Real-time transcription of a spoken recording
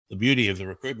The beauty of the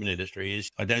recruitment industry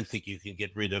is I don't think you can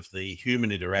get rid of the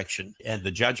human interaction and the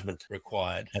judgment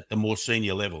required at the more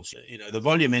senior levels. The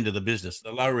volume end of the business,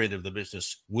 the lower end of the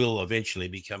business will eventually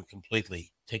become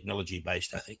completely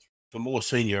technology-based, I think. For more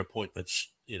senior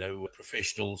appointments,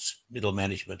 professionals, middle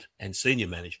management and senior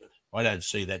management, I don't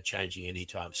see that changing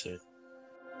anytime soon.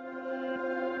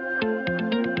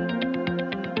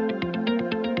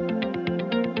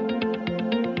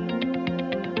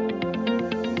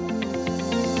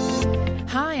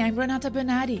 Hi, I'm Renata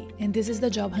Bernardi, and this is the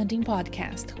Job Hunting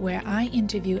Podcast, where I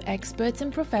interview experts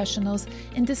and professionals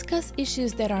and discuss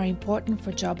issues that are important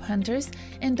for job hunters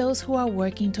and those who are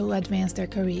working to advance their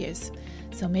careers.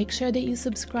 So make sure that you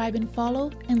subscribe and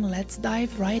follow, and let's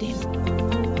dive right in.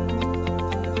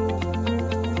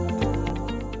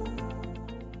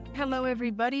 Hello,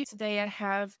 everybody. Today I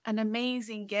have an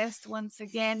amazing guest once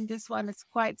again. This one is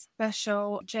quite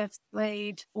special. Geoff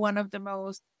Slade, one of the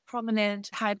most prominent,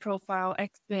 high-profile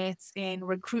experts in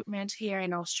recruitment here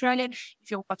in Australia. If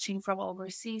you're watching from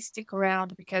overseas, stick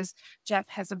around because Geoff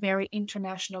has a very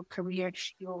international career.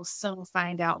 You will soon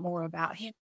find out more about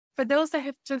him. For those that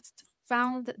have just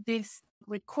found this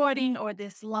recording or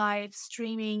this live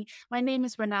streaming, my name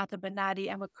is Renata Bernardi.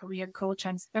 I'm a career coach.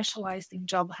 I'm specialized in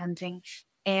job hunting,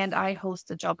 and I host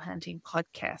the Job Hunting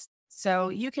Podcast. So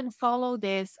you can follow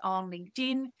this on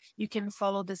LinkedIn. You can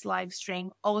follow this live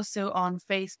stream also on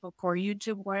Facebook or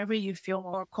YouTube, wherever you feel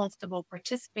more comfortable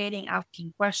participating,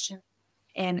 asking questions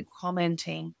and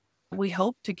commenting. We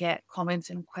hope to get comments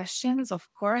and questions. Of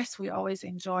course, we always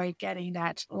enjoy getting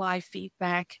that live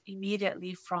feedback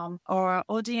immediately from our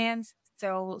audience.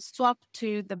 So swap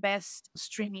to the best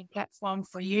streaming platform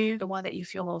for you, the one that you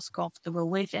feel most comfortable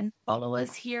with, and follow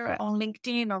us here on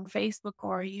LinkedIn, on Facebook,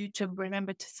 or YouTube.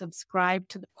 Remember to subscribe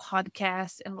to the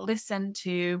podcast and listen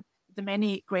to the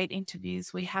many great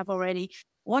interviews we have already,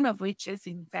 one of which is,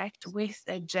 in fact, with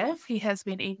Geoff. He has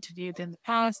been interviewed in the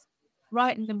past,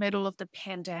 right in the middle of the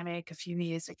pandemic a few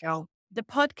years ago. The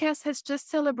podcast has just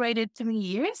celebrated 3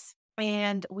 years,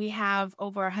 and we have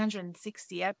over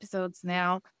 160 episodes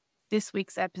now. This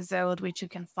week's episode, which you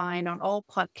can find on all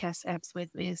podcast apps,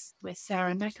 is with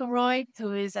Sarah McElroy,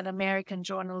 who is an American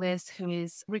journalist who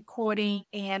is recording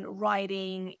and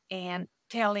writing and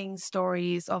telling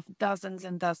stories of dozens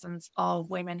and dozens of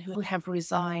women who have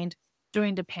resigned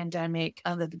during the pandemic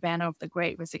under the banner of the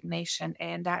Great Resignation.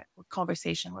 And that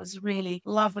conversation was really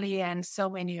lovely. And so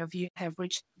many of you have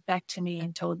reached back to me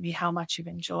and told me how much you've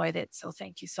enjoyed it. So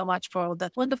thank you so much for all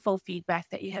the wonderful feedback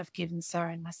that you have given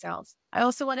Sarah and myself. I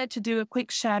also wanted to do a quick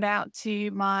shout out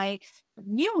to my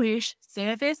newish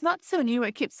service. Not so new. I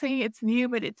keep saying it's new,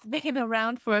 but it's been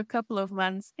around for a couple of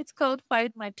months. It's called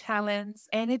Find My Talents,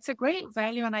 and it's a great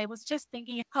value. And I was just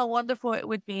thinking how wonderful it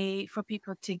would be for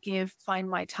people to give Find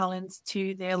My Talents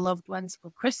to their loved ones for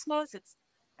Christmas. It's,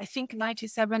 I think,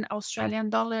 97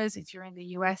 Australian dollars. If you're in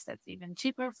the US, that's even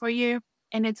cheaper for you.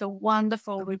 And it's a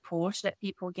wonderful report that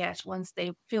people get once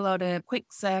they fill out a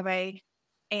quick survey.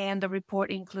 And the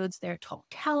report includes their top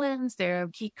talents, their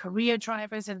key career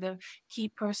drivers, and their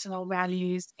key personal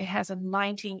values. It has a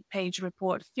 19-page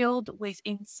report filled with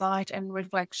insight and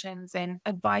reflections and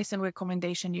advice and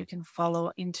recommendation you can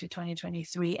follow into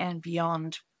 2023 and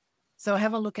beyond. So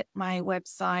have a look at my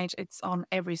website. It's on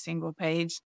every single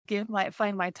page.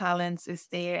 Find My Talents is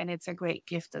there, and it's a great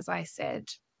gift, as I said.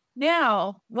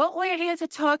 Now, what we're here to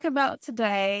talk about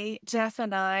today, Geoff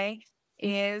and I,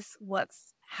 is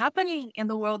what's happening in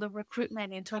the world of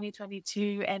recruitment in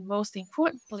 2022 and most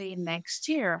importantly next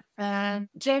year. And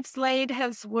Geoff Slade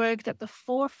has worked at the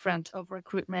forefront of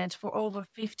recruitment for over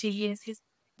 50 years. He's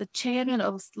the chairman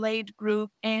of Slade Group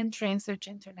and Transearch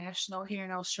International here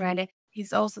in Australia.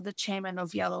 He's also the chairman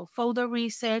of Yellow Folder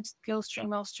Research,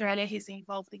 Skillstream Australia. He's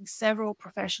involved in several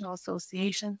professional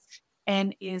associations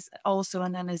and is also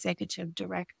an executive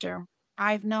director.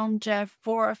 I've known Geoff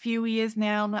for a few years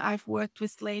now. I've worked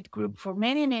with Slade Group for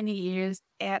many, many years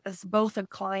as both a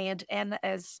client and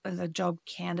as a job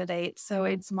candidate. So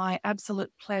it's my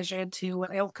absolute pleasure to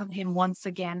welcome him once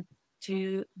again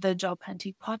to the Job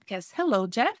Hunting Podcast. Hello,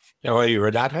 Geoff. How are you,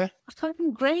 Renata?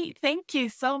 I'm great. Thank you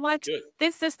so much. Good.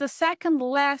 This is the second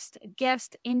last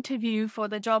guest interview for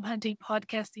the Job Hunting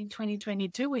Podcast in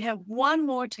 2022. We have one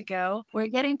more to go. We're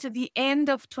getting to the end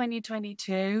of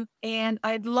 2022, and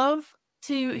I'd love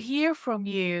to hear from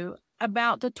you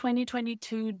about the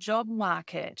 2022 job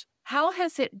market. How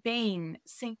has it been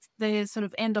since the sort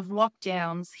of end of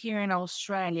lockdowns here in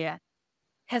Australia?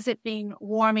 Has it been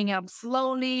warming up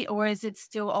slowly, or is it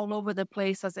still all over the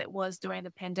place as it was during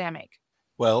the pandemic?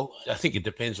 Well, I think it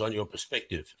depends on your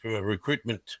perspective. From a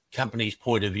recruitment company's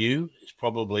point of view, it's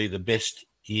probably the best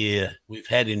year we've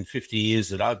had in 50 years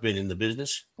that I've been in the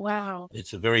business. Wow.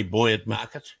 It's a very buoyant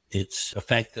market. It's a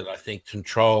fact that I think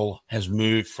control has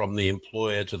moved from the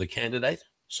employer to the candidate.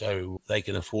 So they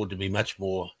can afford to be much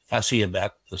more fussy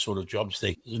about the sort of jobs.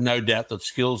 There's no doubt that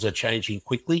skills are changing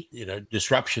quickly.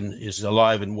 Disruption is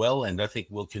alive and well, and I think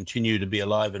will continue to be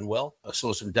alive and well. I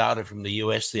saw some data from the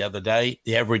US the other day.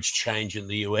 The average change in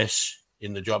the US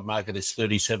in the job market is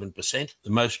 37%. The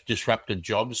most disrupted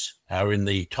jobs are in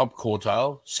the top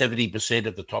quartile. 70%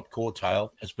 of the top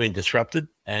quartile has been disrupted,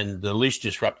 and the least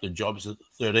disrupted jobs at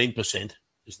 13%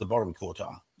 is the bottom quartile.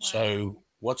 Wow. So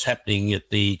what's happening at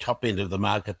the top end of the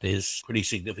market is pretty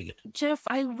significant. Geoff,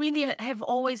 I really have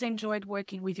always enjoyed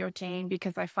working with your team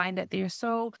because I find that they're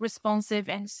so responsive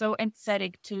and so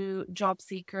empathetic to job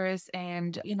seekers.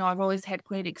 And, I've always had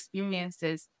great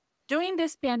experiences. During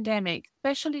this pandemic,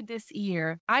 especially this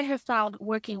year, I have found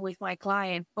working with my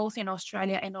clients, both in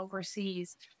Australia and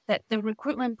overseas, that the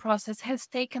recruitment process has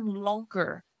taken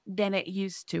longer than it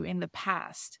used to in the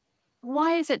past.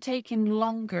 Why is it taking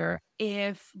longer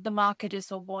if the market is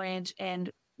so buoyant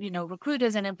and,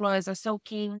 recruiters and employers are so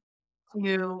keen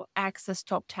to access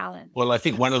top talent? Well, I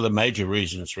think one of the major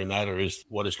reasons, Renata, is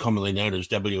what is commonly known as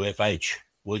WFH,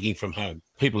 working from home.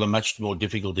 People are much more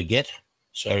difficult to get.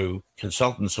 So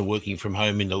consultants are working from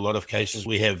home in a lot of cases.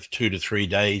 We have 2 to 3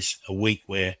 days a week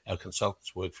where our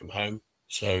consultants work from home.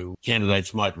 So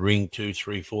candidates might ring 2,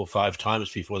 3, 4, 5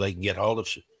 times before they can get hold of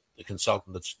the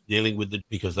consultant that's dealing with it,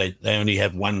 because they only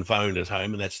have one phone at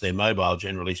home, and that's their mobile,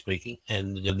 generally speaking.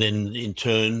 And then in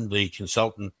turn, the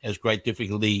consultant has great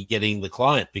difficulty getting the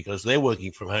client because they're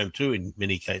working from home too in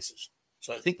many cases.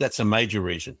 So I think that's a major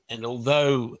reason. And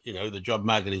although, the job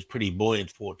market is pretty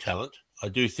buoyant for talent, I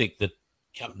do think that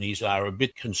companies are a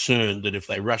bit concerned that if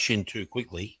they rush in too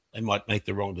quickly, they might make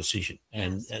the wrong decision.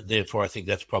 And therefore, I think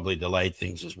that's probably delayed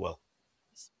things as well.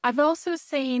 I've also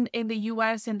seen in the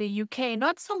US and the UK,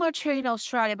 not so much here in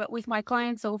Australia, but with my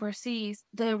clients overseas,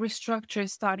 the restructure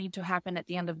is starting to happen at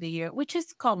the end of the year, which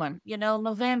is common.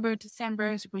 November,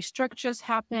 December, restructures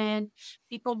happen.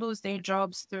 People lose their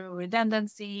jobs through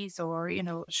redundancies or,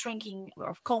 shrinking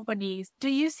of companies. Do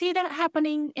you see that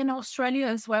happening in Australia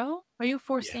as well? Are you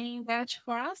foreseeing that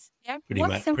for us? Yeah.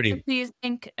 What sectors do you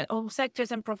think, or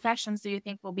sectors and professions do you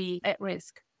think will be at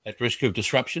risk? At risk of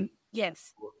disruption?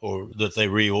 Yes. Or that they're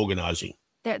reorganizing?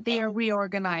 That they are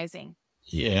reorganizing.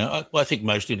 Yeah, I think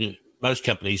most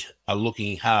companies are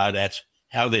looking hard at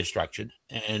how they're structured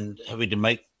and having to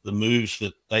make the moves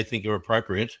that they think are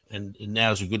appropriate. And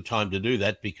now's a good time to do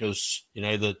that because,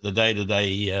 the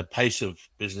day-to-day pace of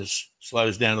business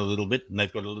slows down a little bit, and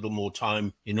they've got a little more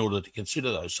time in order to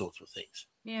consider those sorts of things.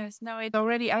 Yes, no,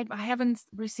 I haven't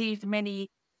received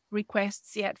many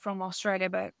requests yet from Australia,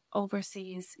 but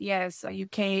overseas, yes,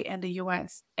 UK and the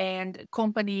US. And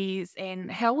companies in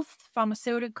health,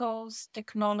 pharmaceuticals,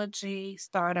 technology,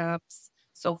 startups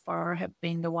so far have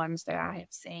been the ones that I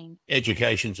have seen.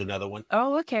 Education's another one.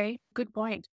 Oh, okay. Good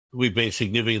point. We've been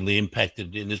significantly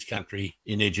impacted in this country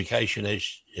in education, as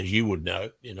you would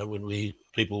know, when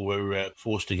people were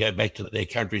forced to go back to their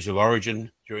countries of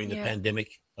origin during the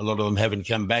pandemic. A lot of them haven't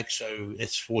come back, so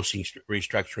it's forcing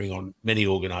restructuring on many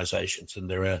organisations. And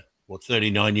there are,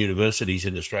 39 universities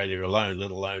in Australia alone,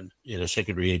 let alone,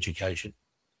 secondary education.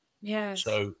 Yes.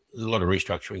 So there's a lot of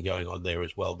restructuring going on there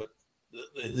as well. But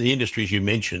the industries you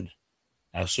mentioned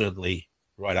are certainly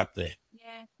right up there.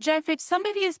 Yeah. Geoff, if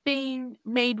somebody is being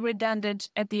made redundant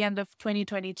at the end of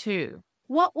 2022,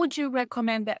 what would you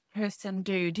recommend that person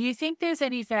do? Do you think there's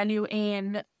any value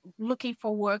in looking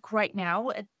for work right now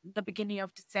at the beginning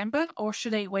of December, or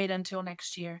should they wait until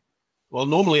next year? Well,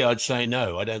 normally I'd say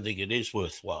no. I don't think it is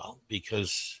worthwhile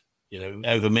because,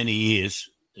 over many years,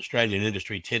 Australian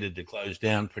industry tended to close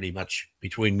down pretty much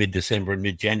between mid-December and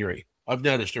mid-January. I've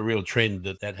noticed a real trend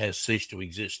that has ceased to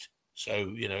exist.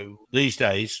 So, these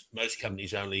days, most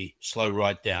companies only slow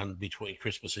right down between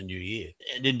Christmas and New Year.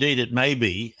 And indeed, it may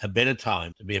be a better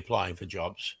time to be applying for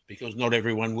jobs because not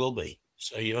everyone will be.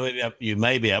 So, you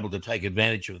may be able to take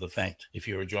advantage of the fact, if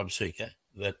you're a job seeker,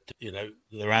 that,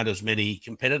 there aren't as many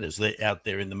competitors out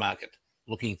there in the market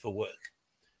looking for work.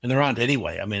 And there aren't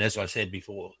anyway. I mean, as I said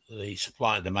before, the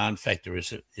supply and demand factor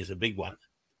is a big one.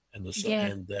 And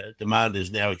the demand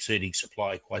is now exceeding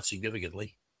supply quite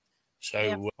significantly.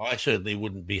 So I certainly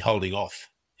wouldn't be holding off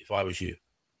if I was you.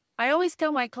 I always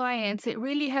tell my clients it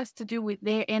really has to do with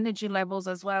their energy levels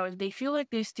as well. If they feel like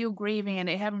they're still grieving and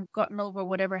they haven't gotten over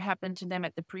whatever happened to them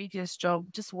at the previous job,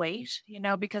 just wait,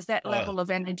 because that Oh, level of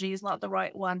energy is not the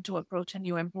right one to approach a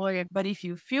new employer. But if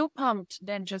you feel pumped,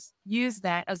 then just use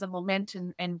that as a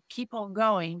momentum and keep on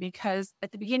going. Because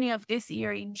at the beginning of this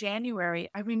year in January,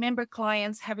 I remember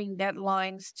clients having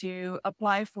deadlines to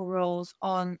apply for roles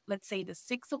on, let's say, the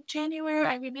 6th of January.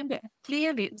 I remember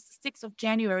clearly it was the 6th of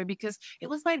January because it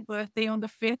was my birthday on the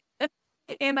 5th.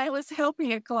 And I was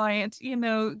helping a client,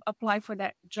 apply for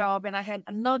that job. And I had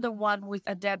another one with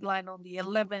a deadline on the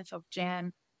 11th of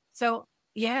Jan. So,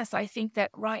 yes, I think that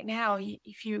right now,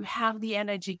 if you have the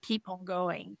energy, keep on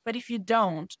going. But if you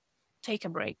don't, take a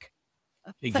break.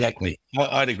 exactly.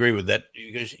 I'd agree with that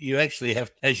because you actually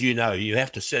have, as you know, you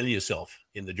have to sell yourself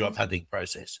in the job hunting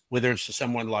process, whether it's to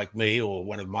someone like me or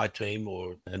one of my team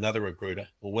or another recruiter,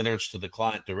 or whether it's to the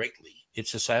client directly.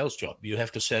 It's a sales job. You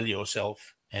have to sell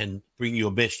yourself and bring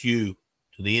your best you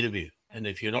to the interview. And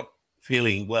if you're not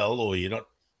feeling well, or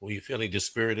you're feeling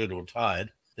dispirited or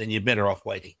tired, then you're better off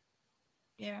waiting.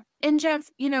 Yeah. And Geoff,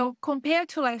 compared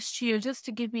to last year, just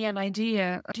to give me an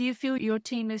idea, do you feel your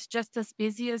team is just as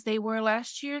busy as they were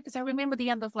last year? Because I remember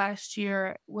the end of last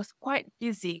year was quite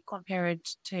busy compared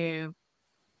to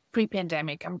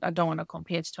pre-pandemic. I don't want to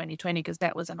compare to 2020 because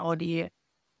that was an odd year.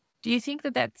 Do you think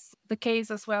that that's the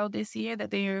case as well this year, that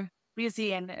they're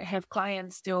busy and have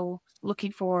clients still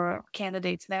looking for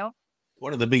candidates now?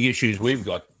 One of the big issues we've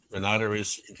got, Renata,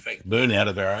 is in fact burnout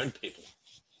of our own people.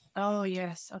 Oh,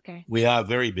 yes. Okay. We are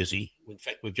very busy. In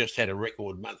fact, we've just had a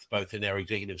record month, both in our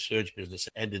executive search business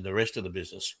and in the rest of the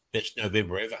business. Best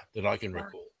November ever that I can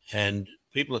recall. And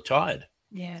people are tired.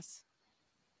 Yes.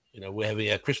 We're having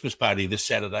a Christmas party this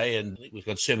Saturday, and we've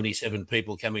got 77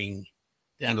 people coming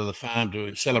down to the farm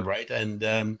to celebrate. And,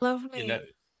 Lovely.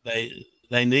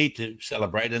 they need to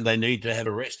celebrate and they need to have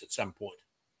a rest at some point.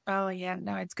 Oh, yeah.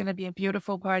 No, it's going to be a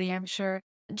beautiful party, I'm sure.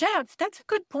 Geoff, that's a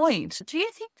good point. Do you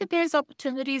think that there's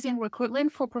opportunities in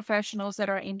recruitment for professionals that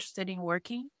are interested in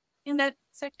working in that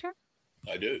sector?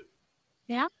 I do.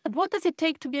 Yeah. But what does it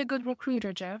take to be a good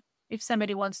recruiter, Geoff, if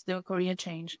somebody wants to do a career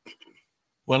change?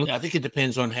 Well, I think it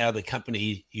depends on how the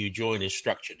company you join is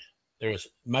structured.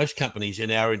 Most companies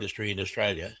in our industry in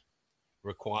Australia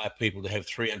require people to have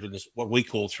what we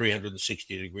call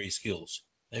 360-degree skills.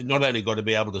 They've not only got to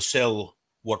be able to sell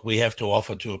what we have to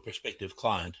offer to a prospective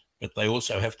client, but they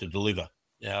also have to deliver.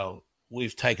 Now,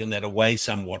 we've taken that away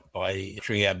somewhat by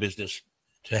structuring our business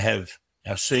to have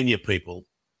our senior people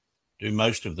do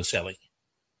most of the selling.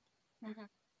 Mm-hmm.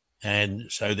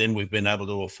 And so then we've been able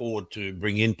to afford to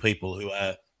bring in people who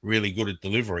are really good at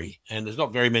delivery. And there's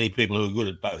not very many people who are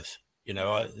good at both.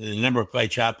 The number of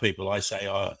HR people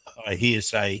I hear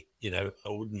say, I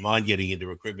wouldn't mind getting into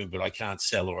recruitment, but I can't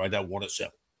sell, or I don't want to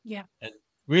sell. Yeah. And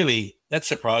really, that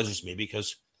surprises me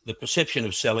because the perception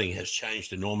of selling has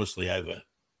changed enormously over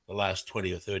the last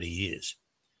 20 or 30 years.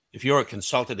 If you're a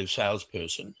consultative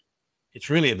salesperson, it's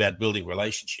really about building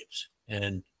relationships.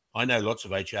 And I know lots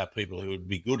of HR people who would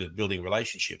be good at building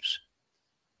relationships,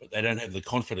 but they don't have the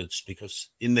confidence because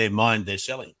in their mind they're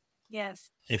selling. Yes.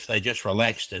 If they just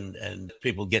relaxed and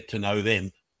people get to know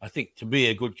them, I think to be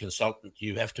a good consultant,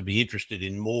 you have to be interested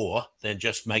in more than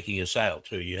just making a sale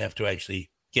too. You have to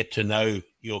actually get to know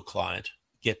your client,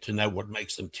 get to know what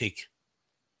makes them tick,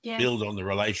 yes, build on the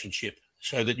relationship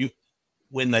so that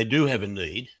when they do have a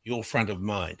need, you're front of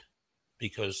mind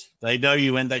because they know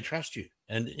you and they trust you.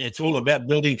 And it's all about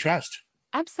building trust.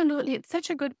 Absolutely. It's such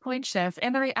a good point, Geoff.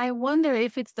 And I wonder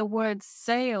if it's the word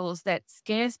sales that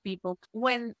scares people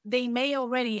when they may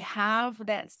already have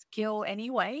that skill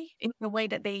anyway, in the way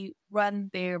that they run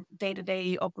their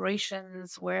day-to-day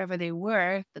operations, wherever they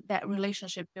work, that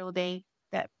relationship building,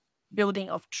 that building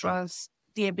of trust,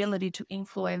 the ability to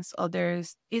influence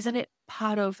others. Isn't it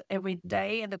part of every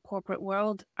day in the corporate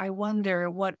world? I wonder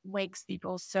what makes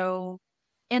people so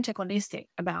antagonistic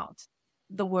about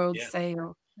the word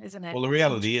sale. Isn't it? Well, the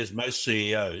reality is most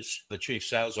CEOs, the chief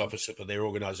sales officer for their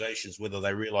organizations, whether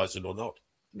they realize it or not.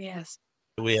 Yes.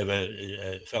 We have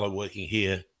a fellow working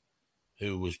here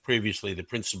who was previously the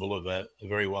principal of a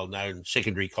very well-known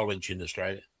secondary college in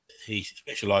Australia. He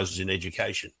specializes in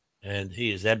education and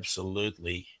he is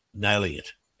absolutely nailing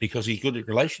it because he's good at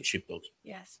relationship building.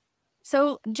 Yes.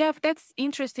 So, Geoff, that's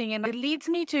interesting. And it leads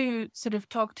me to sort of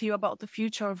talk to you about the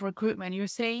future of recruitment. You're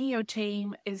saying your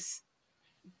team is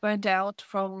burnt out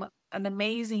from an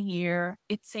amazing year.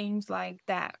 It seems like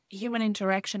that human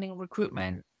interaction in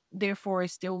recruitment, therefore,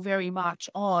 is still very much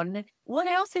on. What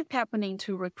else is happening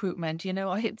to recruitment?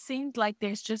 It seems like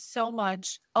there's just so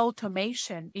much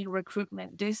automation in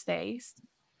recruitment these days.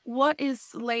 What is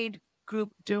Slade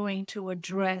Group doing to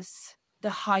address the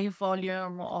high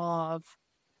volume of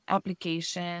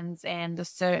applications and the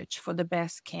search for the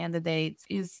best candidates?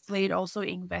 Is Slade also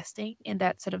investing in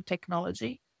that sort of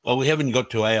technology? Well, we haven't got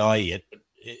to AI yet, but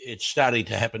it's starting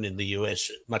to happen in the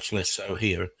US, much less so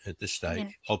here at this stage. Yeah.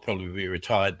 I'll probably be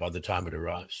retired by the time it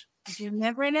arrives. You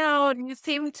never know. You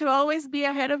seem to always be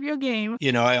ahead of your game.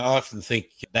 I often think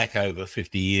back over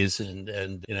 50 years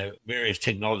and various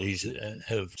technologies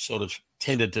have sort of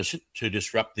tended to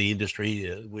disrupt the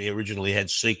industry. We originally had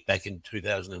Seek back in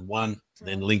 2001,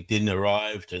 then LinkedIn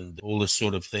arrived and all this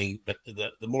sort of thing. But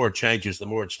the more it changes, the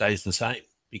more it stays the same.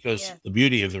 Because the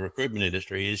beauty of the recruitment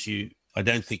industry is I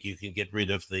don't think you can get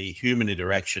rid of the human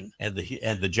interaction and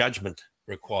the judgment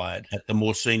required at the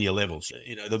more senior levels.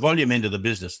 The volume end of the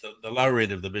business, the lower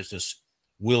end of the business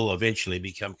will eventually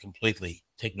become completely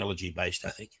technology based, I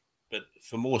think. But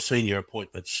for more senior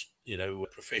appointments,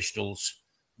 professionals,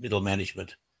 middle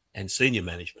management and senior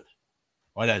management,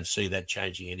 I don't see that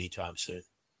changing anytime soon.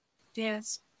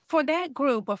 Yes. For that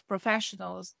group of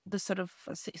professionals, the sort of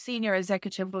senior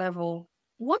executive level,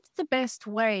 what's the best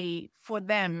way for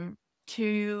them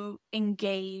to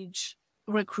engage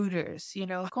recruiters?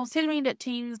 Considering that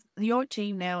your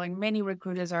team now and many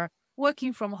recruiters are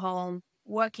working from home,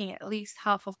 working at least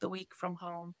half of the week from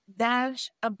home, that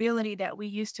ability that we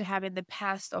used to have in the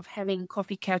past of having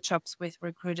coffee catch-ups with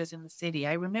recruiters in the city,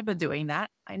 I remember doing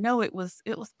that. I know it was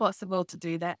possible to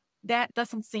do that. That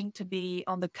doesn't seem to be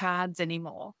on the cards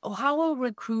anymore. How are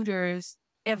recruiters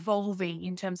evolving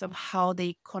in terms of how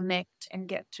they connect and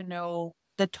get to know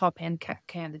the top end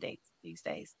candidates these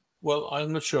days? Well,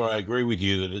 I'm not sure I agree with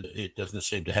you that it doesn't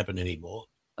seem to happen anymore.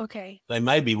 Okay. They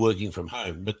may be working from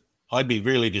home, but I'd be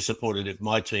really disappointed if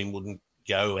my team wouldn't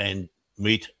go and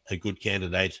meet a good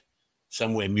candidate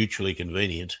somewhere mutually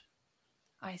convenient.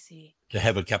 I see. To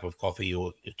have a cup of coffee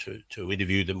or to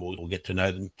interview them or get to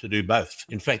know them, to do both.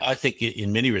 In fact, I think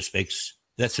in many respects,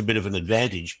 that's a bit of an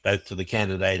advantage both to the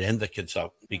candidate and the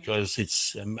consultant because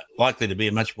it's likely to be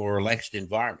a much more relaxed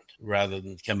environment rather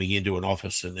than coming into an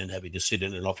office and then having to sit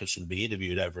in an office and be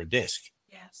interviewed over a desk.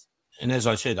 Yes. And as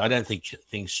I said, I don't think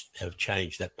things have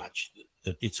changed that much.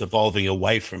 That it's evolving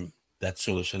away from that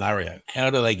sort of scenario.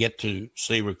 How do they get to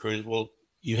see recruiters? Well,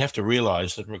 you have to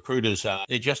realize that recruiters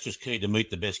they're just as keen to meet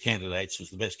the best candidates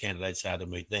as the best candidates are to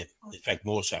meet them. In fact,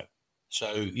 more so.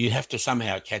 So you have to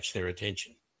somehow catch their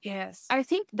attention. Yes. I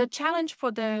think the challenge for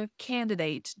the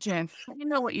candidate, Geoff,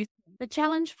 the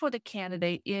challenge for the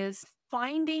candidate is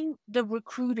finding the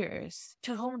recruiters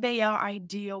to whom they are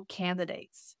ideal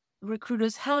candidates.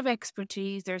 Recruiters have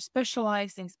expertise. They're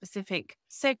specialized in specific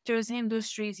sectors,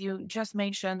 industries. You just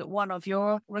mentioned one of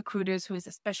your recruiters who is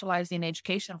specialized in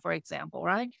education, for example,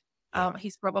 right? Yeah.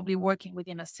 He's probably working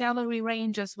within a salary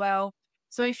range as well.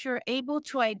 So if you're able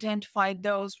to identify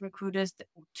those recruiters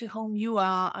to whom you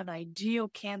are an ideal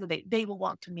candidate, they will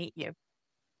want to meet you.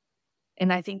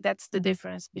 And I think that's the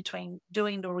difference between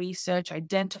doing the research,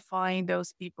 identifying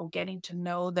those people, getting to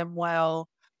know them well,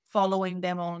 following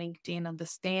them on LinkedIn,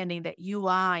 understanding that you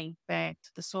are, in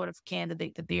fact, the sort of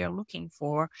candidate that they are looking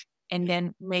for, and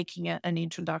then making an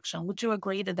introduction. Would you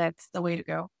agree that that's the way to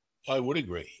go? I would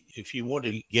agree. If you want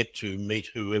to get to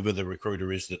meet whoever the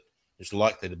recruiter is that is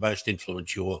likely to most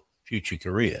influence your future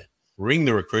career, ring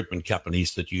the recruitment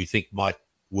companies that you think might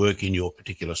work in your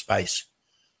particular space.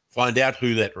 Find out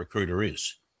who that recruiter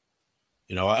is.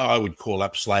 I would call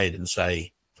up Slade and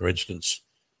say, for instance,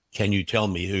 can you tell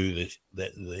me who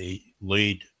the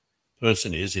lead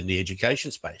person is in the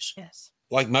education space? Yes.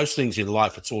 Like most things in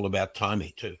life, it's all about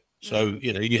timing too. So,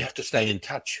 you have to stay in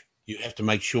touch. You have to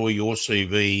make sure your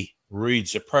CV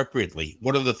reads appropriately.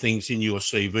 What are the things in your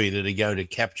CV that are going to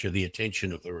capture the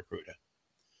attention of the recruiter?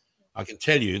 I can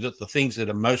tell you that the things that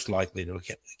are most likely to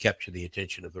capture the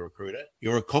attention of the recruiter,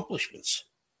 your accomplishments.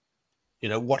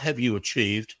 What have you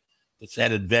achieved that's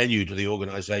added value to the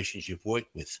organizations you've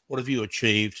worked with? What have you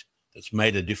achieved that's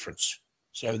made a difference?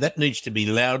 So that needs to be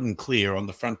loud and clear on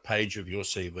the front page of your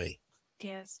CV.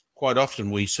 Yes. Quite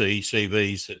often we see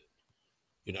CVs that,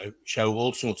 show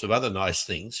all sorts of other nice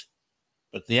things,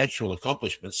 but the actual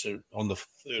accomplishments are on the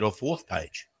third or fourth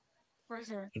page. For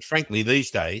sure. And frankly, these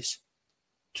days,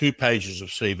 2 pages of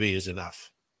CV is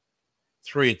enough.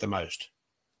 3 at the most.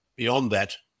 Beyond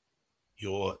that,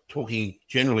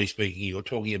 generally speaking, you're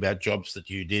talking about jobs that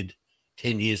you did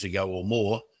 10 years ago or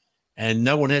more, and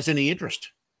no one has any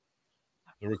interest.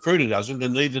 The recruiter doesn't,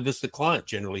 and neither does the client,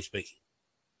 generally speaking.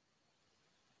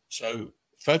 So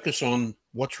focus on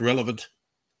what's relevant,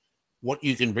 what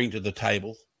you can bring to the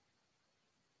table,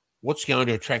 what's going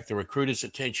to attract the recruiter's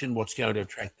attention, what's going to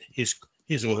attract his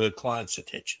or her client's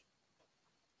attention.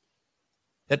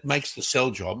 That makes the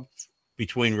sell job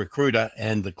between recruiter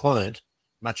and the client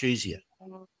much easier.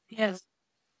 Yes.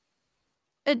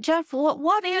 Geoff,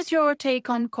 what is your take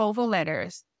on cover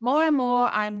letters? More and more,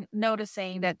 I'm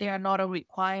noticing that they are not a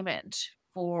requirement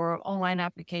for online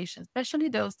applications, especially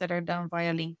those that are done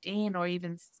via LinkedIn or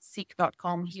even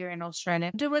seek.com here in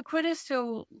Australia. Do recruiters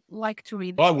still like to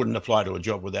read them? I wouldn't apply to a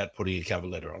job without putting a cover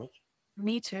letter on it.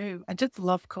 Me too. I just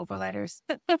love cover letters.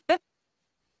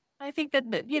 I think that,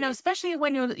 especially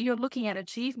when you're looking at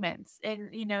achievements and,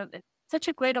 it's such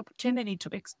a great opportunity to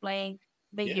explain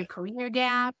maybe Yeah. a career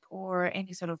gap or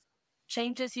any sort of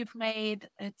changes you've made.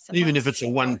 Even if it's a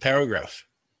one paragraph,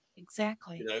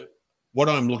 Exactly. what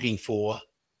I'm looking for,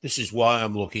 this is why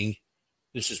I'm looking,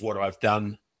 this is what I've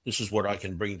done, this is what I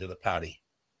can bring to the party.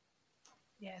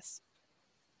 Yes.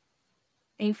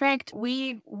 In fact,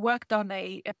 we worked on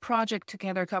a project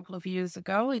together a couple of years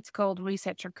ago. It's called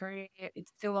Reset Your Career.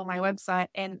 It's still on my website.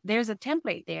 And there's a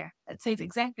template there that says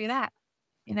exactly that.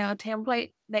 A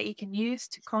template that you can use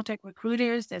to contact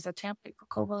recruiters. There's a template for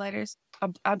cover letters.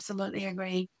 Absolutely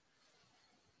agree.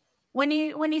 When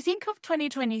you think of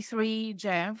 2023,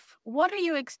 Geoff, what are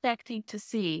you expecting to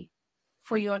see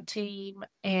for your team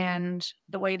and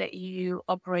the way that you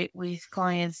operate with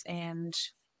clients and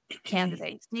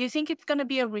candidates? Do you think it's going to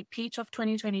be a repeat of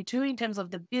 2022 in terms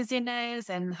of the busyness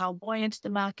and how buoyant the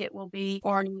market will be?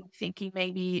 Or are you thinking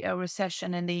maybe a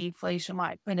recession and the inflation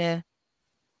might put a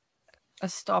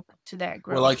stop to that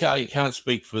growth? Well, I can't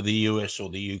speak for the US or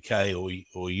the UK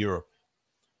or Europe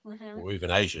or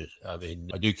even Asia. I mean,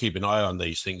 I do keep an eye on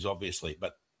these things, obviously,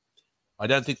 but I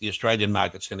don't think the Australian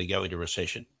market's going to go into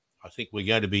recession. I think we're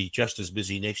going to be just as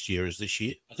busy next year as this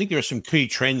year. I think there are some key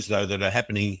trends, though, that are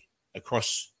happening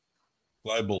across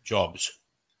global jobs.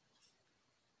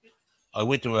 I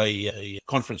went to a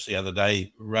conference the other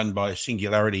day run by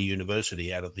Singularity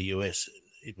University out of the US.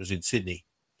 It was in Sydney.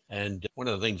 And one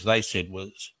of the things they said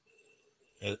was,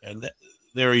 and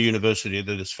they're a university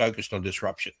that is focused on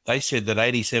disruption. They said that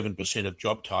 87% of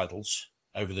job titles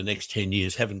over the next 10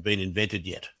 years haven't been invented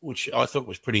yet, which I thought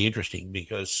was pretty interesting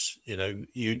because,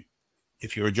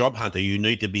 if you're a job hunter, you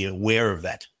need to be aware of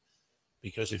that.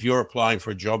 Because if you're applying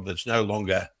for a job that's no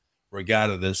longer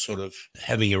regarded as sort of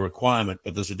having a requirement,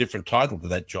 but there's a different title to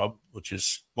that job, which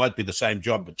might be the same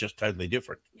job, but just totally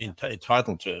different in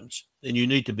title terms, then you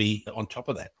need to be on top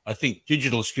of that. I think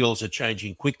digital skills are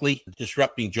changing quickly,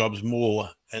 disrupting jobs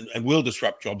more and will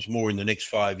disrupt jobs more in the next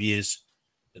 5 years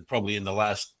than probably in the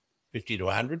last 50 to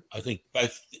 100. I think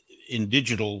both in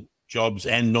digital jobs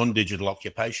and non-digital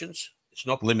occupations. It's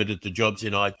not limited to jobs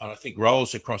in IT. I think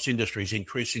roles across industries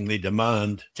increasingly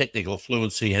demand technical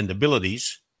fluency and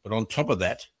abilities. But on top of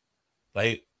that,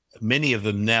 many of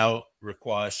them now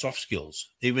require soft skills,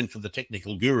 even for the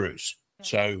technical gurus.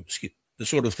 So the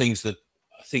sort of things that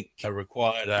I think are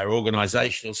required are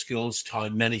organizational skills,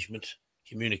 time management,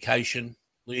 communication,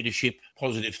 leadership,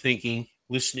 positive thinking,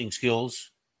 listening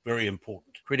skills, very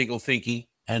important, critical thinking,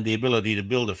 and the ability to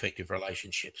build effective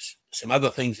relationships. Some other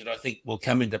things that I think will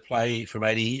come into play from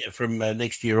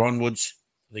next year onwards,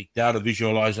 I think data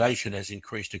visualization has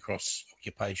increased across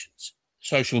occupations.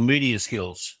 Social media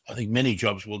skills. I think many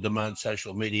jobs will demand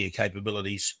social media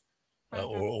capabilities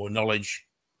or knowledge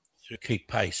to keep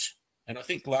pace. And I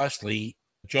think lastly,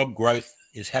 job growth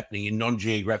is happening in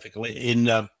non-geographical,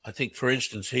 I think, for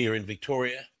instance, here in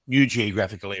Victoria, new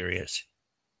geographical areas.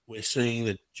 We're seeing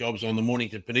that jobs on the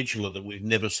Mornington Peninsula that we've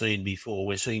never seen before.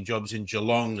 We're seeing jobs in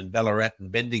Geelong and Ballarat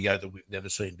and Bendigo that we've never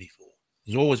seen before.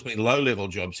 There's always been low-level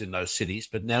jobs in those cities,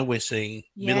 but now we're seeing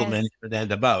middle management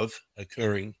and above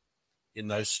occurring in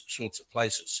those sorts of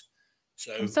places.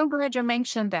 So I'm so glad you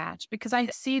mentioned that because I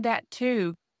see that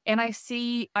too. And I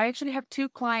actually have 2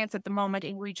 clients at the moment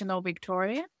in regional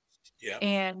Victoria. Yeah.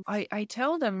 And I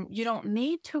tell them, you don't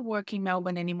need to work in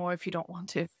Melbourne anymore if you don't want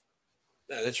to.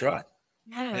 No, that's right.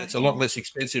 Yeah. And it's a lot less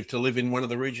expensive to live in one of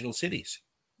the regional cities.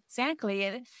 Exactly.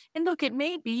 And look, it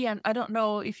may be, and I don't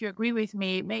know if you agree with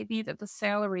me, it may be that the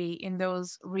salary in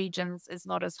those regions is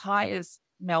not as high as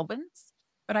Melbourne's,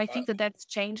 but I think that that's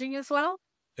changing as well.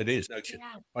 It is.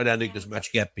 I don't think there's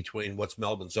much gap between what's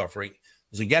Melbourne's offering.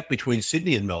 There's a gap between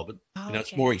Sydney and Melbourne.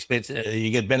 It's more expensive.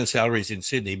 You get better salaries in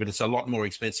Sydney, but it's a lot more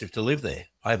expensive to live there.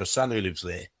 I have a son who lives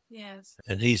there. Yes.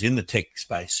 And he's in the tech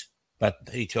space, but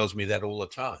he tells me that all the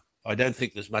time. I don't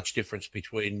think there's much difference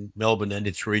between Melbourne and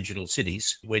its regional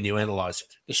cities when you analyse it.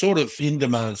 The sort of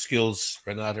in-demand skills,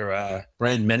 Renata, are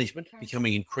brand management,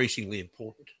 becoming increasingly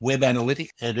important, web analytics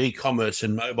and e-commerce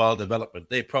and mobile development.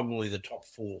 They're probably the top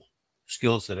 4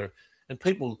 skills that are, and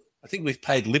people, I think we've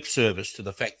paid lip service to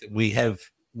the fact that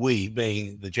we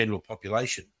being the general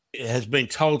population, it has been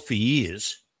told for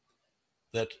years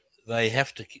that they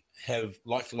have to have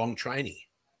lifelong training.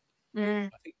 Mm.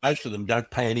 I think most of them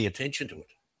don't pay any attention to it.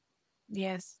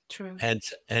 Yes, true. And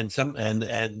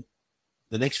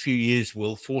the next few years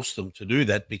will force them to do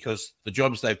that, because the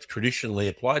jobs they've traditionally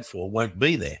applied for won't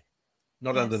be there.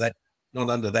 Not under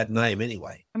that name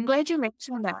anyway. I'm glad you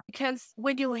mentioned that, because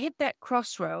when you hit that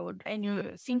crossroad and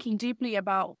you're thinking deeply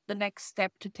about the next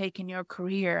step to take in your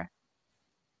career,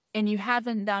 and you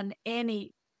haven't done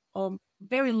any or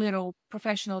very little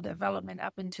professional development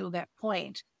up until that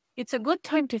point, it's a good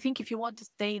time to think if you want to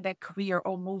stay in that career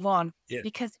or move on. Yeah.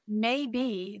 Because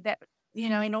maybe that,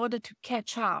 in order to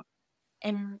catch up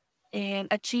and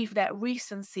achieve that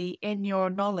recency in your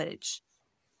knowledge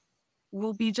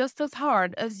will be just as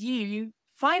hard as you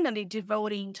finally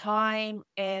devoting time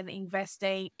and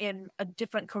investing in a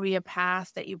different career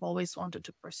path that you've always wanted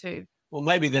to pursue. Well,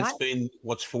 maybe that's Right? been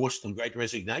what's forced them great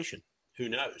resignation. Who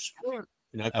knows? Sure.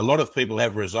 A lot of people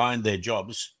have resigned their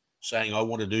jobs saying, I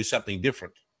want to do something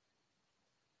different.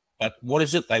 But what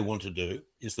is it they want to do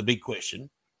is the big question.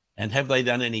 And have they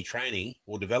done any training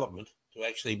or development to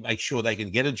actually make sure they can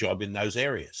get a job in those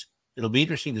areas? It'll be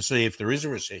interesting to see if there is a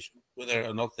recession, whether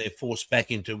or not they're forced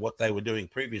back into what they were doing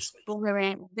previously.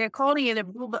 Boomerang. They're calling it a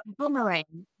boomerang.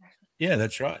 Yeah,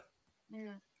 that's right.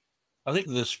 Yeah. I think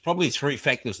there's probably three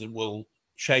factors that will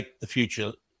shape the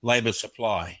future labour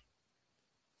supply.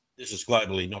 This is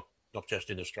globally, not just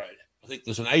in Australia. I think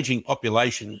there's an ageing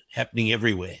population happening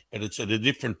everywhere, but it's at a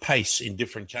different pace in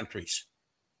different countries.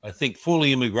 I think full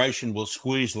immigration will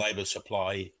squeeze labour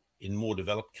supply in more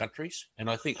developed countries. And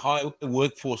I think high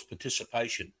workforce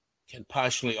participation can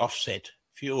partially offset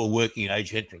fewer working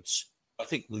age entrants. I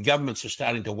think the governments are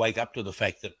starting to wake up to the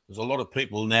fact that there's a lot of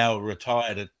people now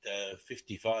retired at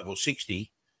 55 or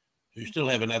 60 who still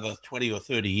have another 20 or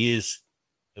 30 years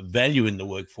of value in the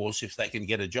workforce if they can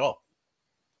get a job.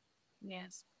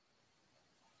 Yes.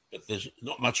 But there's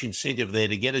not much incentive there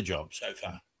to get a job so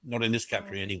far, not in this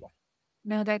country anyway.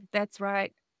 No, that's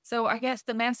right. So I guess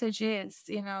the message is,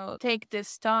 take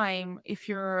this time if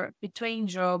you're between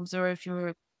jobs or if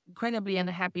you're incredibly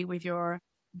unhappy with your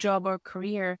job or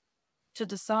career, to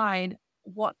decide,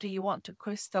 what do you want to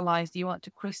crystallize? Do you want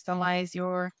to crystallize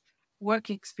your work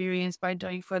experience by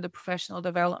doing further professional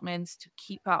developments to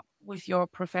keep up with your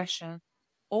profession?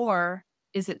 Or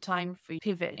is it time for you to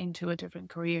pivot into a different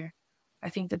career? I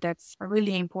think that that's a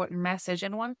really important message,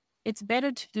 and one it's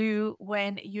better to do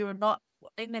when you're not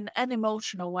in an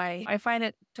unemotional way. I find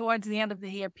that towards the end of the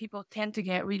year, people tend to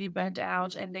get really burnt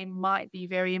out and they might be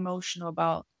very emotional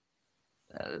about,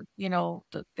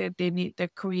 they need their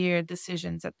career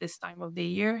decisions at this time of the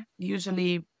year.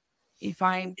 Usually, if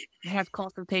I have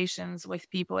consultations with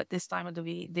people at this time of the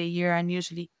year, I'm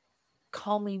usually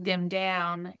calming them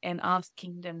down and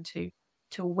asking them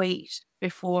to wait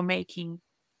before making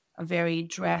a very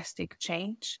drastic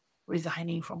change,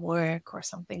 resigning from work or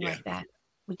something like that,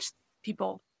 which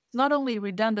people, not only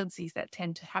redundancies that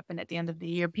tend to happen at the end of the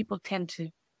year, people tend to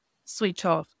switch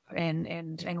off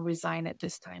and resign at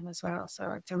this time as well.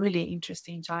 So it's a really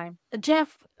interesting time.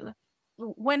 Geoff,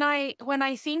 when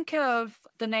I think of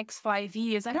the next 5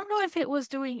 years, I don't know if it was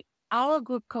doing our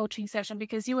group coaching session,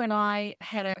 because you and I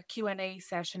had a Q&A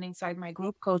session inside my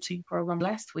group coaching program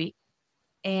last week.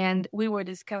 And we were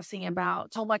discussing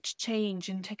about how much change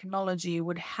in technology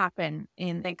would happen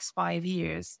in the next 5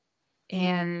 years,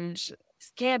 and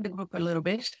scared the group a little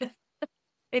bit.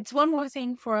 It's one more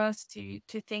thing for us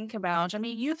to think about. I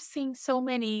mean, you've seen so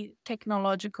many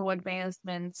technological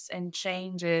advancements and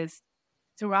changes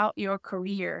throughout your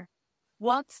career.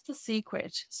 What's the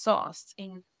secret sauce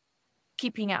in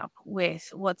keeping up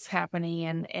with what's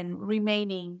happening and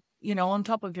remaining, on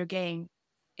top of your game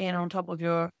and on top of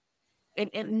your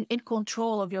in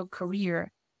control of your career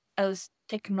as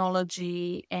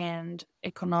technology and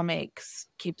economics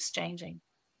keeps changing?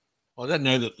 Well, I don't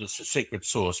know that there's a secret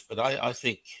sauce, but I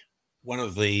think one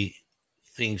of the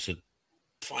things that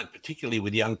I find particularly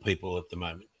with young people at the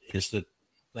moment is that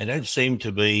they don't seem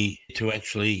to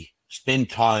actually spend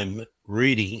time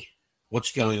reading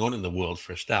what's going on in the world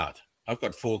for a start. I've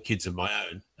got 4 kids of my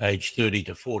own, age 30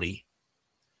 to 40.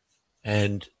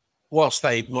 And whilst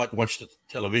they might watch the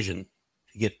television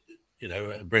to get,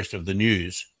 abreast of the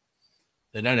news,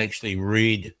 they don't actually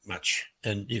read much.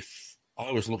 And if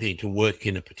I was looking to work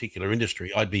in a particular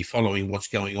industry, I'd be following what's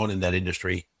going on in that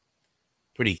industry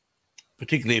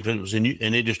particularly if it was an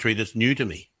industry that's new to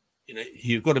me.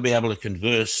 You've got to be able to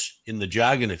converse in the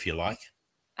jargon, if you like.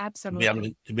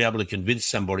 Absolutely. To be able to convince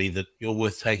somebody that you're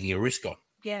worth taking a risk on.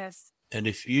 Yes. And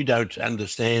if you don't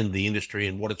understand the industry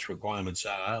and what its requirements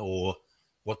are or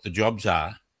what the jobs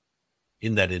are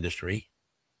in that industry,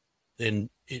 then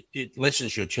it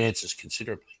lessens your chances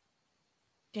considerably.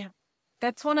 Yeah.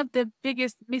 That's one of the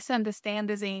biggest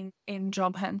misunderstandings in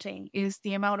job hunting is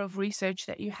the amount of research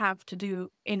that you have to do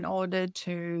in order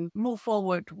to move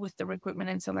forward with the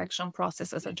recruitment and selection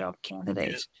process as a job Yeah.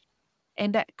 candidate.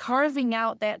 And that carving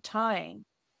out that time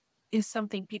is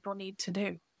something people need to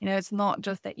do. It's not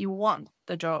just that you want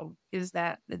the job, is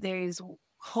that there is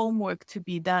homework to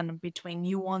be done between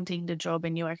you wanting the job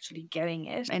and you actually getting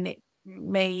it. And it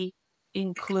may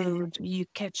include you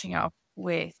catching up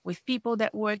with people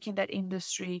that work in that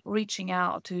industry, reaching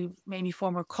out to maybe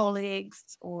former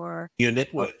colleagues Your or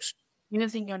networks.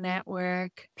 using your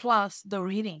network, plus the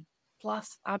reading,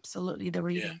 plus absolutely the Yeah.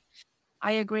 reading.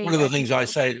 I agree. One of the I think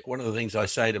things I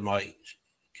say to my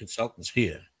consultants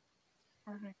here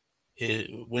Mhm. is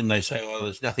when they say, "Oh,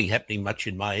 there's nothing happening much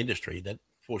in my industry," that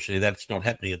fortunately that's not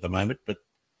happening at the moment, but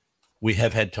we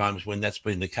have had times when that's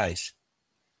been the case.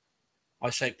 I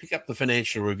say, pick up the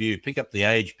Financial Review, pick up the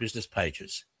Age business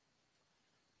pages,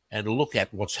 and look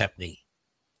at what's happening.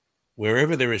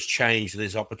 Wherever there is change,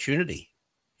 there's opportunity.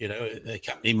 A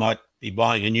company might be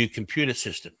buying a new computer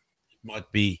system.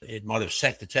 It might have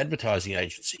sacked its advertising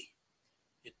agency.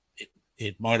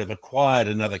 It might have acquired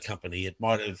another company. It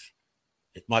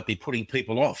might be putting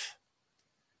people off.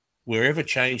 Wherever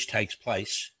change takes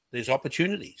place, there's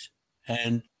opportunities.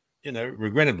 And,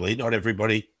 regrettably, not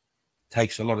everybody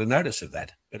takes a lot of notice of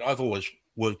that. But I've always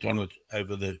worked on it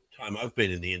over the time I've been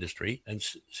in the industry and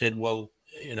said, well,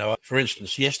 for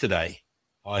instance, yesterday,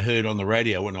 I heard on the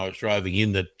radio when I was driving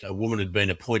in that a woman had been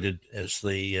appointed as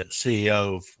the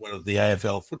CEO of one of the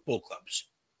AFL football clubs.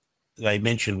 They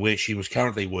mentioned where she was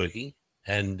currently working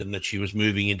and that she was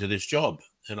moving into this job.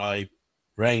 And I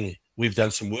rang, we've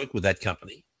done some work with that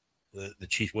company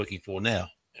that she's working for now.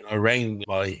 And I rang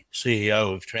my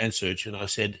CEO of TransSearch and I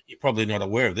said, you're probably not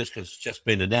aware of this because it's just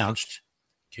been announced.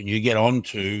 Can you get on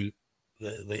to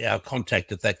our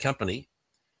contact at that company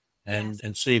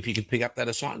and see if you can pick up that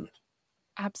assignment?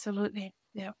 Absolutely.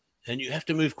 Yeah. And you have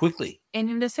to move quickly. And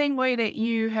in the same way that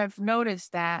you have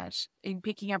noticed that in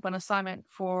picking up an assignment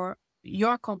for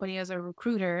your company as a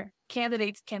recruiter,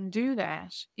 candidates can do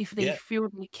that if they Yeah. feel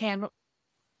they can,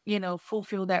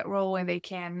 fulfill that role and they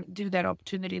can do that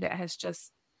opportunity that has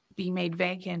just been made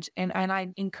vacant. And I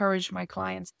encourage my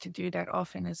clients to do that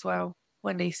often as well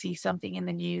when they see something in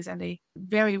the news. And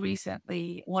very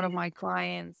recently, one of my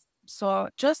clients saw,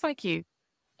 just like you,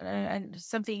 and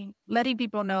something letting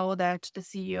people know that the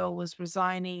CEO was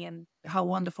resigning and how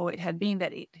wonderful it had been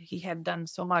that he had done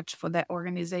so much for that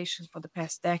organization for the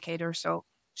past decade or so.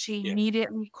 She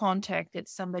immediately contacted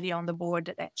somebody on the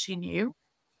board that she knew,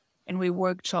 and we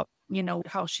workshop,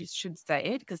 how she should say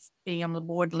it, because being on the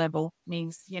board level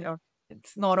means,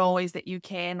 it's not always that you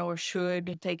can or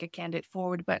should take a candidate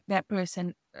forward, but that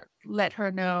person let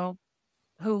her know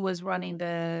who was running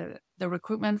the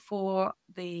recruitment for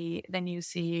the new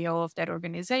CEO of that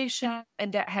organization.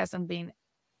 And that hasn't been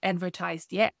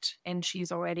advertised yet. And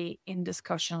she's already in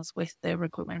discussions with the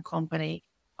recruitment company,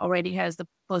 already has the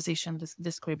position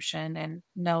description and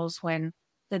knows when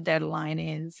the deadline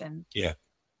is. And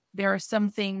there are some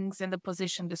things in the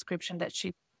position description that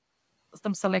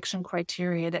some selection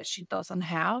criteria that she doesn't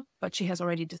have, but she has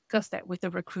already discussed that with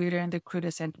the recruiter, and the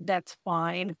recruiter said, that's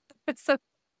fine. So,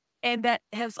 and that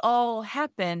has all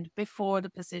happened before the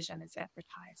position is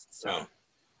advertised. So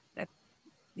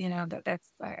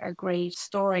that's a great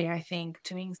story, I think,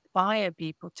 to inspire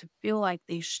people to feel like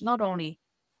they not only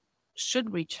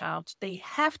should reach out, they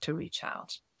have to reach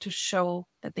out to show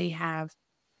that they have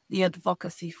the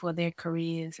advocacy for their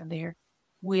careers and they're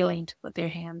willing to put their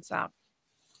hands up.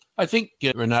 I think,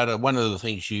 Renata, one of the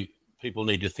things people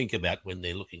need to think about when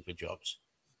they're looking for jobs,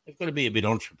 they've got to be a bit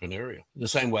entrepreneurial. The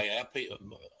same way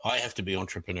I have to be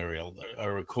entrepreneurial. I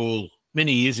recall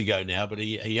many years ago now, but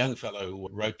a young fellow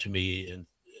wrote to me and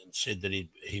said that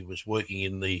he was working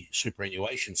in the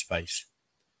superannuation space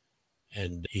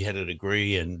and he had a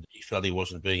degree and he felt he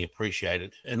wasn't being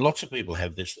appreciated. And lots of people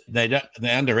have this. They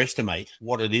underestimate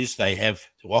what it is they have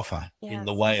to offer in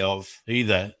the way of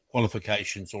either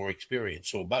qualifications or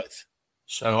experience or both.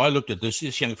 So I looked at this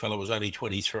young fellow was only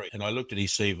 23, and I looked at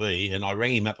his CV and I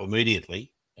rang him up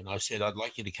immediately and I said, I'd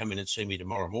like you to come in and see me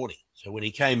tomorrow morning. So when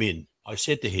he came in, I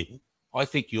said to him, I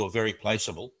think you're very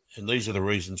placeable and these are the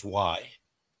reasons why.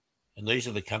 And these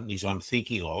are the companies I'm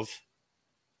thinking of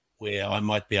where I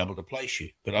might be able to place you.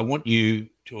 But I want you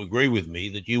to agree with me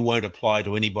that you won't apply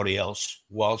to anybody else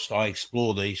whilst I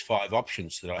explore these 5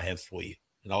 options that I have for you.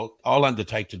 And I'll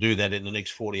undertake to do that in the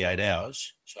next 48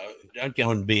 hours. So don't go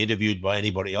and be interviewed by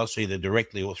anybody else, either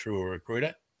directly or through a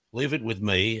recruiter. Leave it with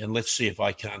me and let's see if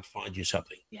I can't find you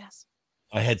something. Yes.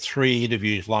 I had 3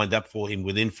 interviews lined up for him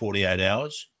within 48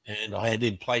 hours. and I had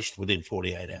him placed within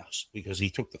 48 hours because he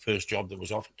took the first job that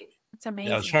was offered to him. It's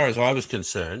amazing. Now, as far as I was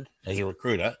concerned, as a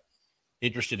recruiter,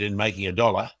 interested in making a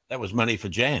dollar, that was money for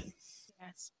Jan.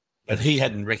 Yes. But he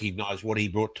hadn't recognised what he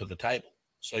brought to the table.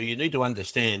 So you need to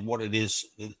understand what it is,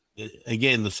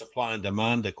 again, the supply and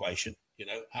demand equation.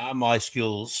 Are my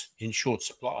skills in short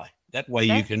supply? That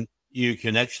way you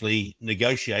can actually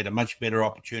negotiate a much better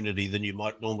opportunity than you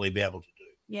might normally be able to do.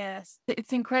 Yes.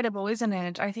 It's incredible, isn't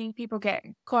it? I think people get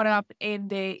caught up in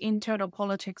the internal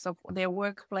politics of their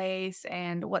workplace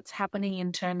and what's happening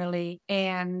internally,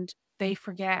 and they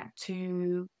forget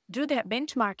to do that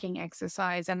benchmarking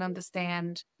exercise and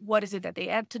understand what is it that they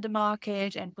add to the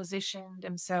market and position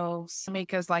themselves,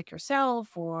 makers like yourself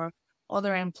or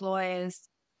other employers.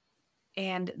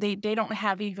 And they don't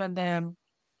have even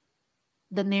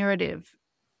the narrative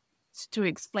to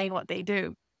explain what they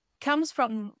do. Comes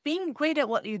from being great at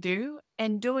what you do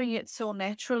and doing it so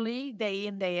naturally day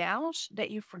in, day out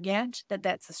that you forget that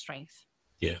that's a strength.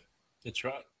 Yeah, that's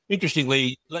right.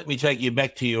 Interestingly, let me take you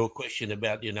back to your question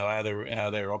about, are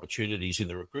there opportunities in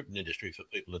the recruitment industry for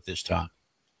people at this time?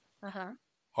 Uh-huh.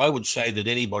 I would say that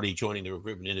anybody joining the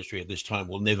recruitment industry at this time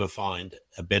will never find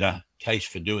a better case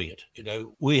for doing it.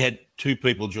 We had two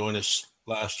people join us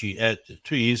last year,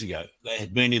 2 years ago. They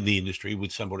had been in the industry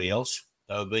with somebody else.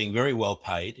 They were being very well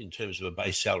paid in terms of a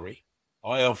base salary.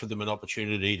 I offered them an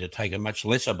opportunity to take a much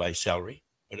lesser base salary,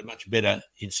 but a much better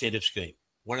incentive scheme.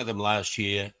 One of them last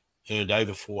year earned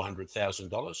over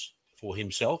 $400,000 for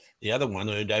himself. The other one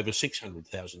earned over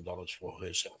 $600,000 for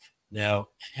herself. Now,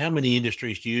 how many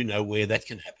industries do you know where that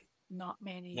can happen? Not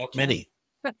many. Not many.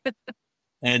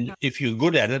 And if you're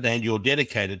good at it and you're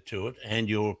dedicated to it and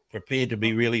you're prepared to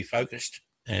be really focused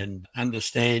and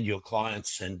understand your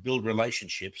clients and build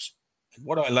relationships, and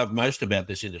what I love most about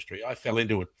this industry, I fell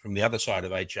into it from the other side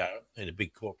of HR in a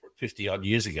big corporate 50 odd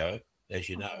years ago, as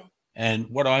you know. And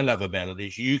what I love about it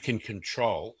is you can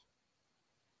control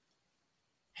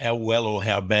how well or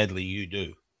how badly you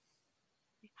do.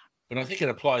 But I think it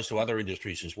applies to other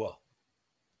industries as well.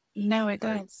 No, it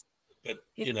does. But,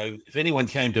 if anyone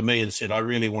came to me and said, I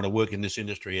really want to work in this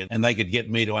industry, and they could get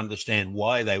me to understand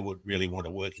why they would really want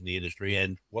to work in the industry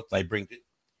and what they bring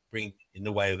in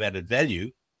the way of added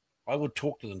value, I would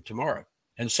talk to them tomorrow.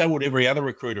 And so would every other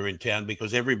recruiter in town,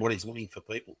 because everybody's looking for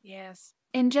people. Yes.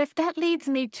 And Geoff, that leads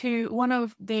me to one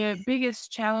of the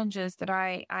biggest challenges that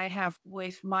I have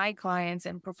with my clients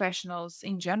and professionals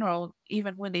in general,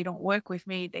 even when they don't work with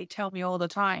me, they tell me all the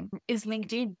time, is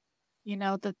LinkedIn.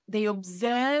 That they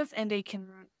observe and they can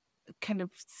kind of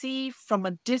see from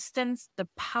a distance the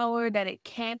power that it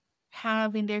can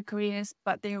have in their careers,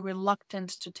 but they're reluctant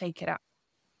to take it up.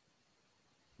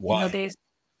 Why?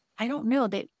 I don't know,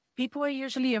 that people are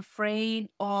usually afraid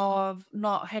of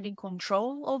not having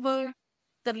control over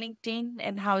the LinkedIn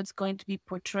and how it's going to be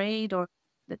portrayed, or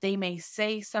that they may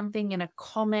say something in a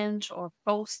comment or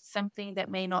post something that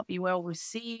may not be well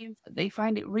received. They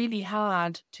find it really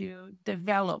hard to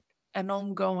develop an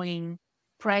ongoing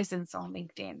presence on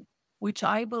LinkedIn, which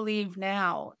I believe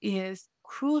now is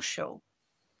crucial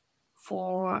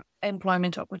for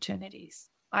employment opportunities.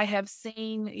 I have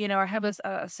seen, I have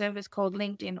a service called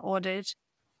LinkedIn Audit.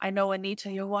 I know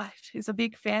Anita, your wife, is a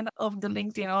big fan of the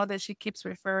LinkedIn Audit. She keeps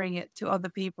referring it to other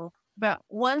people. But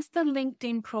once the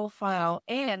LinkedIn profile,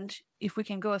 and if we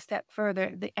can go a step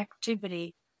further, the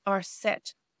activity are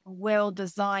set, well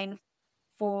designed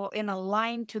for and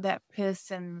aligned to that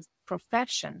person's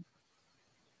profession,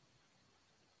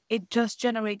 it just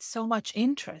generates so much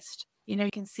interest. You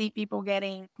can see people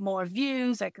getting more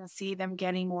views. I can see them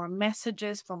getting more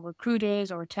messages from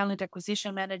recruiters or talent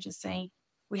acquisition managers saying,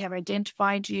 we have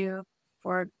identified you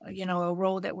for, a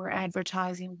role that we're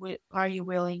advertising. Are you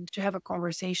willing to have a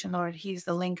conversation, or here's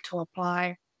the link to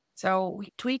apply? So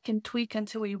we tweak and tweak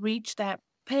until we reach that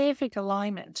perfect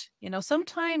alignment.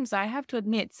 Sometimes I have to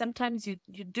admit, sometimes you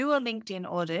do a LinkedIn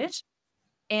audit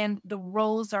and the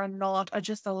roles are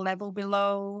just a level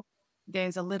below.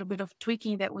 There's a little bit of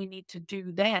tweaking that we need to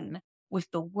do then with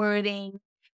the wording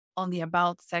on the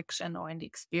about section or in the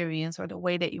experience or the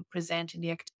way that you present in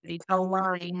the activity,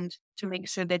 aligned to make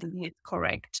sure that it is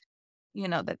correct,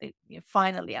 that it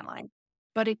finally aligned.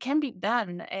 But it can be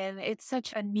done. And it's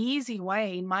such an easy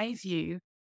way, in my view,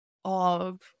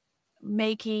 of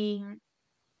making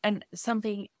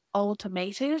something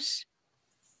automated.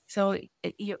 So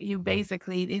you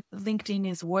basically, if LinkedIn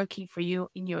is working for you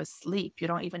in your sleep, you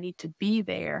don't even need to be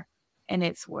there, and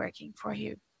it's working for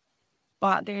you.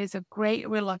 But there is a great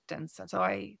reluctance. So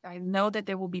I know that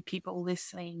there will be people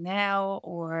listening now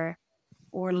or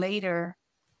later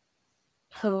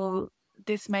who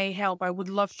this may help. I would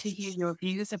love to hear your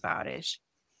views about it.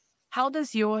 How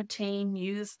does your team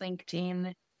use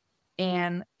LinkedIn?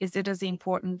 And is it as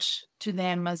important to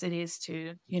them as it is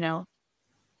to,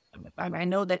 I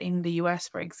know that in the US,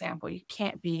 for example, you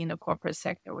can't be in the corporate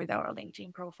sector without a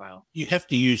LinkedIn profile. You have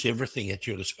to use everything at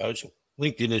your disposal.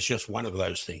 LinkedIn is just one of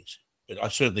those things, but I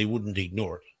certainly wouldn't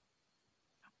ignore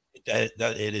it.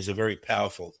 It is a very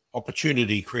powerful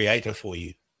opportunity creator for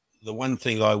you. The one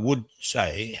thing I would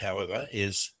say, however,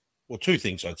 is, well, two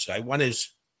things I'd say. One is,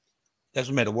 it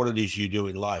doesn't matter what it is you do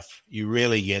in life, you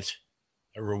rarely get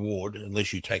a reward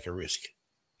unless you take a risk.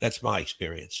 That's my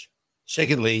experience.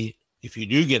 Secondly, if you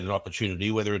do get an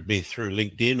opportunity, whether it be through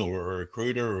LinkedIn or a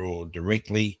recruiter or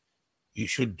directly, you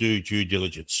should do due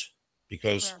diligence,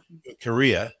 because your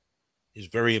career is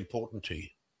very important to you.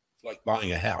 It's like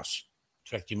buying a house.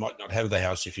 In fact, you might not have the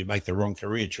house if you make the wrong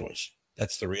career choice.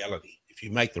 That's the reality. If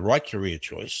you make the right career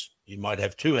choice, you might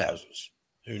have two houses.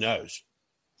 Who knows?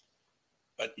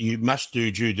 But you must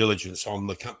do due diligence on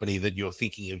the company that you're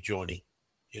thinking of joining.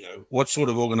 What sort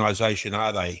of organization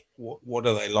are they? What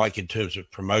are they like in terms of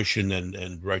promotion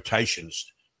and rotations?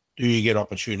 Do you get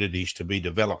opportunities to be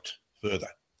developed further?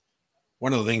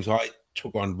 One of the things I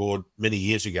took on board many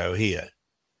years ago here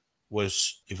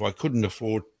was, if I couldn't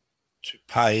afford to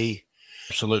pay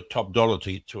absolute top dollar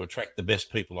to attract the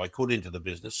best people I could into the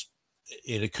business,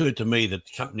 it occurred to me that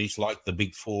companies like the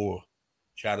Big Four,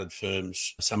 chartered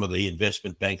firms, some of the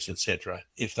investment banks, etc.,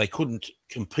 if they couldn't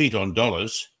compete on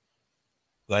dollars,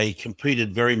 they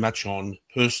competed very much on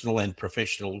personal and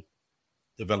professional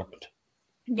development.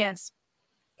 Yes.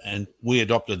 And we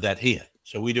adopted that here.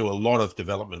 So we do a lot of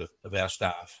development of our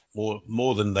staff,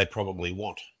 more than they probably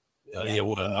want.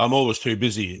 Well, I'm always too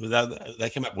busy. They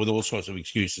come up with all sorts of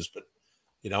excuses, but,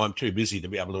 I'm too busy to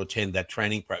be able to attend that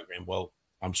training program. Well,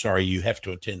 I'm sorry, you have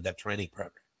to attend that training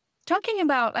program. Talking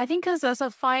about, I think as a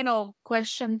final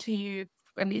question to you,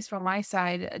 at least from my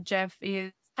side, Geoff,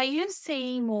 is, are you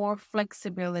seeing more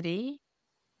flexibility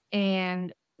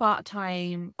and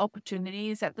part-time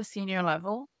opportunities at the senior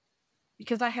level?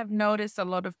 Because I have noticed a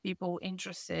lot of people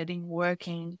interested in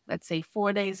working, let's say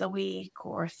 4 days a week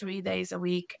or 3 days a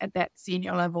week at that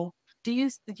senior level. Do you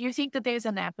think that there's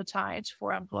an appetite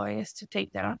for employers to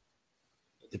take that on?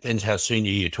 It depends how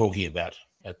senior you're talking about.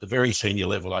 At the very senior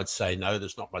level, I'd say no,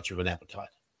 there's not much of an appetite.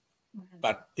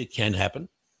 But it can happen.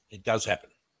 It does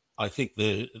happen. I think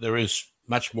there is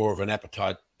much more of an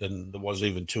appetite than there was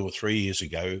even 2 or 3 years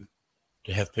ago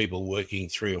to have people working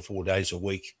 3 or 4 days a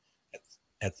week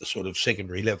at the sort of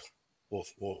secondary level or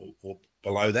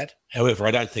below that. However,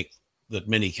 I don't think that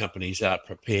many companies are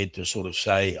prepared to sort of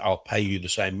say, I'll pay you the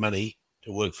same money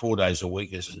to work 4 days a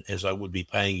week as I would be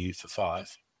paying you for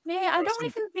 5. Yeah, I don't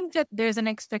even think that there's an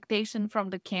expectation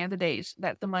from the candidates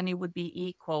that the money would be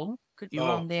equal. Could be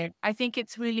wrong there. I think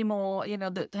it's really more,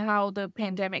 how the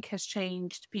pandemic has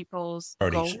changed people's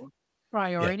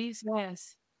priorities. Yeah.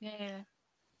 Yes. Yeah.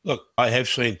 Look, I have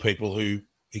seen people who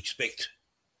expect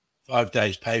 5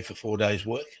 days pay for 4 days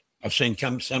work. I've seen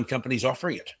some companies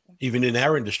offering it, even in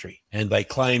our industry, and they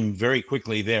claim very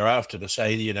quickly thereafter to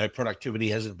say, productivity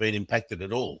hasn't been impacted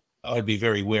at all. I'd be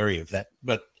very wary of that.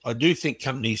 But I do think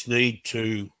companies need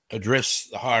to address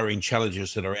the hiring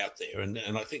challenges that are out there. And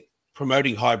I think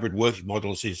promoting hybrid working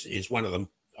models is one of them.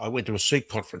 I went to a SEEK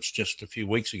conference just a few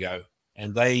weeks ago,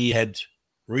 and they had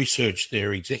researched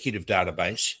their executive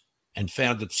database and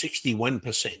found that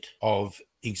 61% of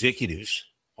executives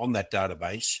on that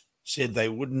database said they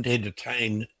wouldn't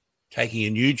entertain taking a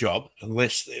new job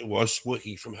unless there was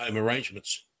working from home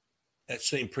arrangements. That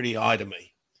seemed pretty high to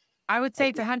me. I would say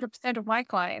it's 100% of my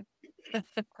clients.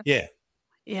 Yeah.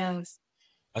 Yes.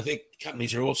 I think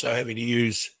companies are also having to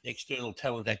use external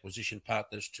talent acquisition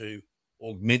partners to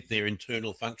augment their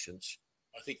internal functions.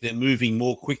 I think they're moving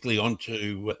more quickly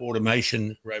onto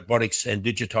automation, robotics, and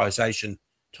digitization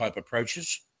type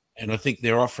approaches. And I think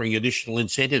they're offering additional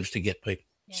incentives to get people.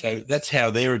 Yeah. So that's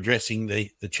how they're addressing the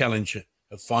challenge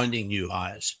of finding new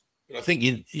hires. But I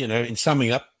think, in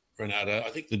summing up, Renata, I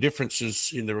think the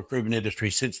differences in the recruitment industry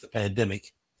since the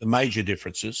pandemic, the major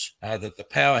differences are that the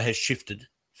power has shifted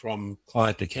from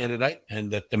client to candidate and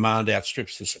that demand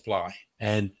outstrips the supply.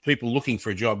 And people looking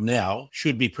for a job now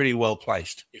should be pretty well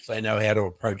placed if they know how to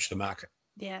approach the market.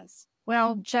 Yes.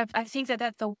 Well, Geoff, I think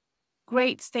that's a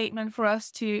great statement for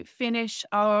us to finish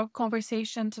our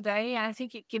conversation today. I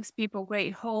think it gives people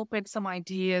great hope and some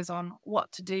ideas on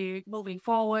what to do moving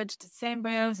forward.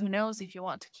 December, who knows if you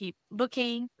want to keep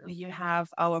looking. You have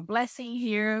our blessing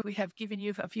here. We have given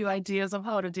you a few ideas of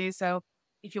how to do so.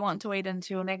 If you want to wait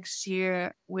until next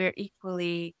year, we're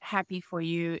equally happy for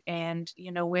you. And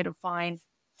you know where to find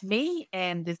me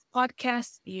and this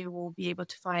podcast. You will be able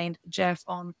to find Geoff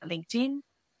on LinkedIn.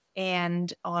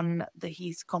 and on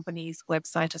his company's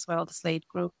website as well, the Slade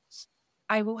Group.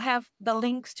 I will have the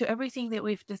links to everything that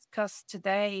we've discussed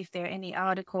today. If there are any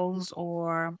articles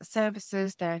or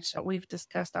services that we've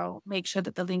discussed, I'll make sure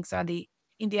that the links are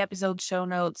in the episode show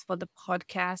notes for the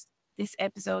podcast. This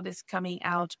episode is coming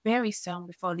out very soon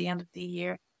before the end of the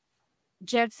year.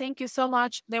 Geoff, thank you so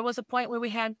much. There was a point where we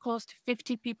had close to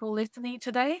 50 people listening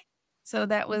today. So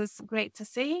that was great to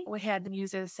see. We had the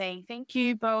users saying, thank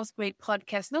you both, great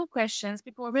podcast, no questions.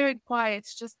 People were very quiet,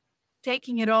 just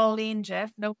taking it all in,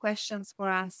 Geoff. No questions for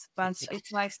us, but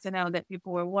it's nice to know that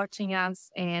people were watching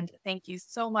us. And thank you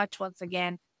so much once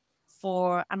again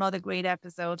for another great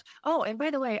episode. Oh, and by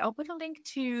the way, I'll put a link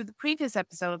to the previous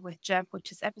episode with Geoff,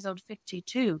 which is episode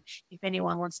 52. If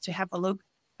anyone wants to have a look,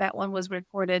 that one was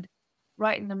recorded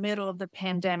right in the middle of the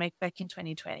pandemic back in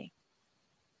 2020.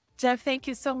 Geoff, thank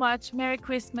you so much. Merry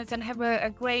Christmas and have a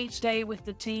great day with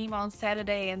the team on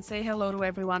Saturday, and say hello to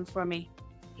everyone for me.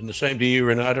 And the same to you,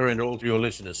 Renata, and all to your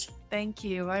listeners. Thank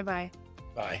you. Bye-bye.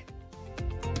 Bye.